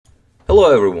Hello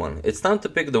everyone, it's time to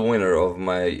pick the winner of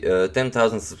my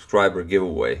 10,000 subscriber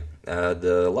giveaway.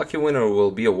 The lucky winner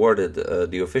will be awarded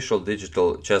the official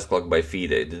digital chess clock by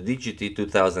FIDE, the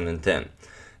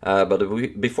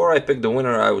DGT2010. Before I pick the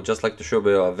winner, I would just like to show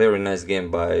you a very nice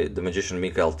game by the magician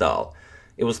Mikhail.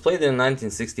 It was played in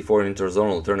 1964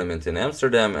 Interzonal tournament in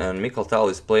Amsterdam, and Mikhail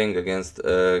is playing against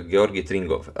Georgi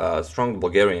Tringov, a strong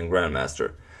Bulgarian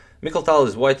grandmaster. Mikhail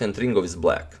is white and Tringov is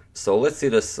black. So let's see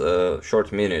this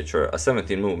short miniature, a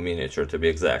 17-move miniature to be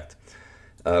exact.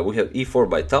 We have e4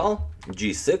 by Tal,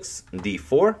 g6,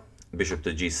 d4, bishop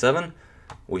to g7,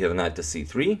 we have knight to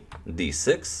c3,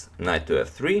 d6, knight to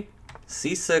f3,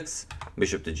 c6,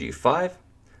 bishop to g5,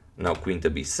 now queen to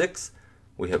b6,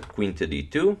 we have queen to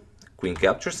d2, queen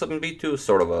captures on b2,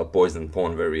 sort of a poison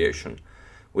pawn variation.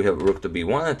 We have rook to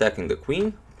b1 attacking the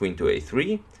queen, queen to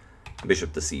a3,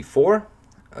 bishop to c4,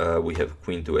 we have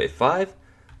queen to a5,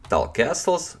 Tal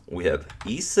castles, we have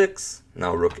e6,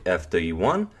 now rook f to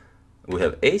e1, we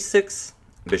have a6,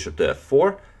 bishop to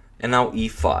f4, and now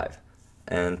e5.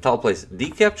 And Tal plays d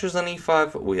captures on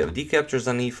e5, we have d captures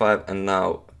on e5, and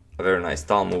now a very nice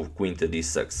Tal move, queen to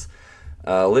d6.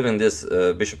 Leaving this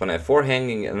bishop on f4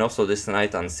 hanging, and also this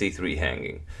knight on c3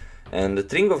 hanging. And the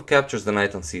Tringov captures the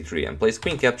knight on c3 and plays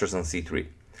queen captures on c3.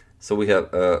 So we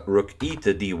have rook e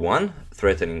to d1,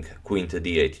 threatening queen to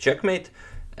d8 checkmate,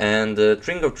 and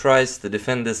Tringov tries to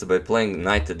defend this by playing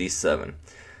knight to d7.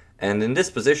 And in this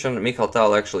position,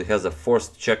 Mikhail actually has a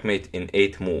forced checkmate in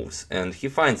 8 moves, and he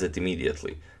finds it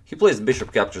immediately. He plays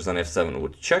bishop captures on f7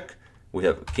 with check, we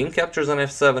have king captures on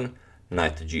f7,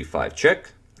 knight to g5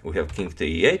 check, we have king to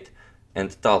e8,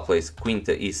 and Tal plays queen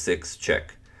to e6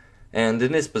 check. And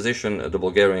in this position, the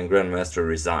Bulgarian grandmaster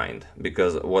resigned,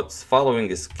 because what's following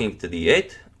is king to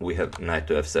d8, we have knight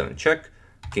to f7 check,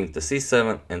 king to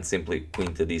c7, and simply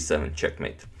queen to d7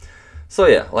 checkmate. So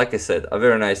yeah, like I said, a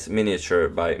very nice miniature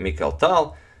by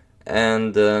Mikhail,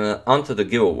 and onto the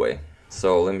giveaway.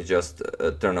 So let me just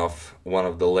turn off one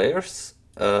of the layers.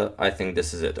 I think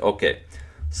this is it. Okay,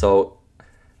 so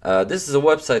this is a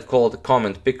website called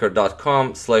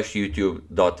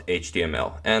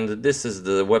commentpicker.com/youtube.html, and this is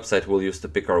the website we'll use to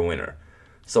pick our winner.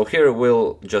 So here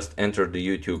we'll just enter the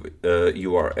YouTube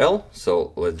URL,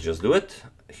 so let's just do it.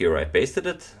 Here I pasted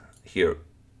it, here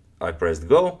I pressed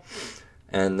go,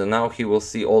 and now he will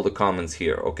see all the comments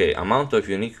here. Okay, amount of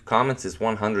unique comments is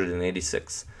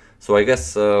 186. So I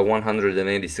guess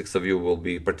 186 of you will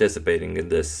be participating in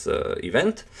this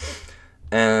event.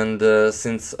 And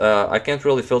since I can't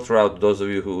really filter out those of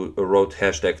you who wrote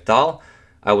hashtag Tal,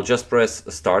 I will just press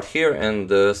start here and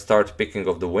start picking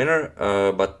of the winner.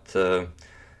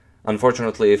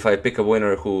 Unfortunately, if I pick a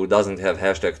winner who doesn't have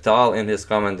hashtag Tal in his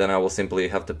comment, then I will simply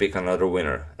have to pick another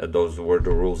winner. Those were the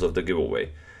rules of the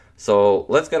giveaway. So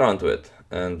let's get on to it,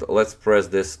 and let's press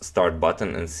this start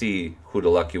button and see who the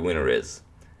lucky winner is.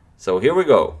 So here we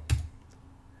go.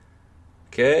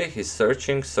 Okay, he's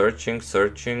searching.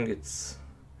 It's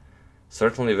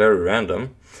certainly very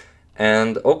random.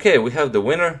 And okay, we have the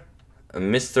winner,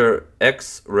 Mr.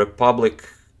 X Republic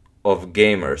of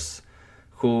Gamers,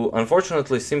 who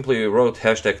unfortunately simply wrote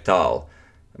hashtag Tal.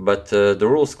 But the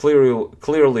rules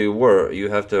clearly were you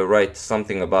have to write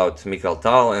something about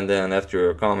Mikhail, and then after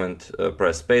your comment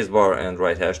press spacebar and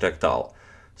write hashtag Tal.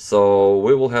 So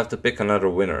we will have to pick another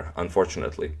winner,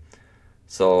 unfortunately.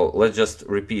 So let's just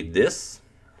repeat this.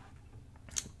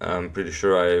 I'm pretty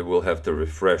sure I will have to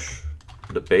refresh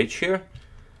the page here.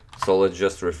 So let's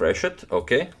just refresh it.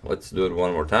 Okay, let's do it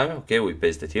one more time. Okay, we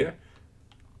paste it here.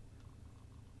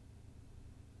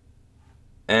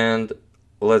 And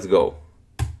let's go.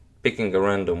 Picking a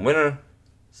random winner,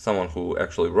 someone who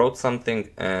actually wrote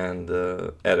something and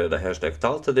added a hashtag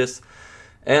Tal to this.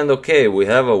 And okay, we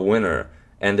have a winner,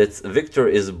 and it's Victor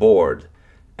is bored.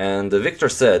 And Victor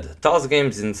said, Tal's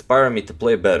games inspire me to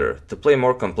play better, to play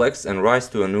more complex and rise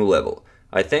to a new level.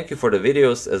 I thank you for the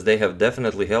videos, as they have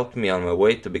definitely helped me on my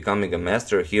way to becoming a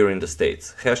master here in the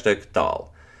States. Hashtag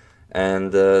Tal.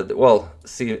 And well,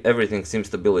 see, everything seems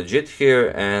to be legit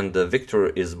here, and Victor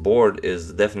is bored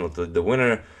is definitely the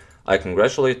winner. I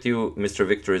congratulate you, Mr.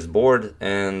 Victor is bored,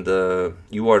 and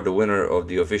you are the winner of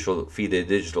the official FIDE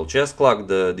digital chess clock,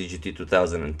 the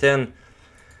DGT2010.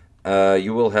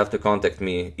 You will have to contact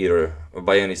me either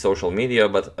by any social media,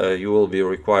 but you will be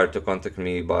required to contact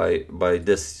me by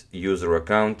this user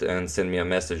account and send me a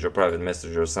message, a private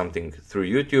message or something through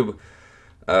YouTube,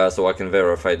 so I can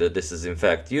verify that this is in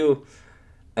fact you.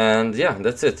 And yeah,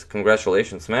 that's it.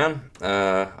 Congratulations, man.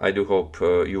 I do hope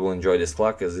you will enjoy this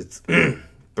clock, as it's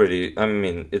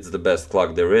it's the best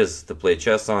clock there is to play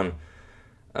chess on.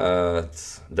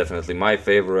 It's definitely my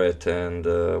favorite, and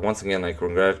once again I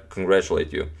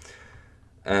congratulate you.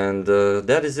 And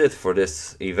that is it for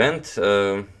this event.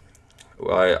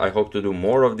 I hope to do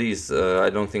more of these. I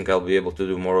don't think I'll be able to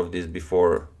do more of these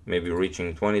before maybe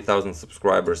reaching 20,000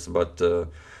 subscribers, but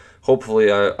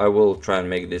hopefully I will try and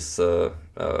make this a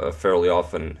fairly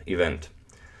often event.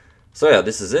 So yeah,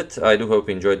 this is it. I do hope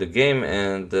you enjoyed the game,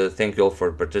 and thank you all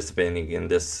for participating in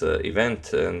this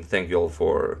event, and thank you all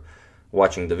for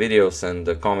watching the videos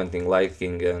and commenting,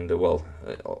 liking, and well,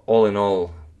 all in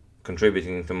all,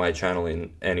 contributing to my channel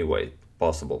in any way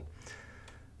possible.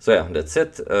 So yeah, that's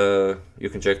it. You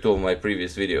can check 2 of my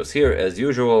previous videos here as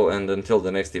usual, and until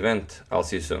the next event, I'll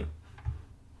see you soon.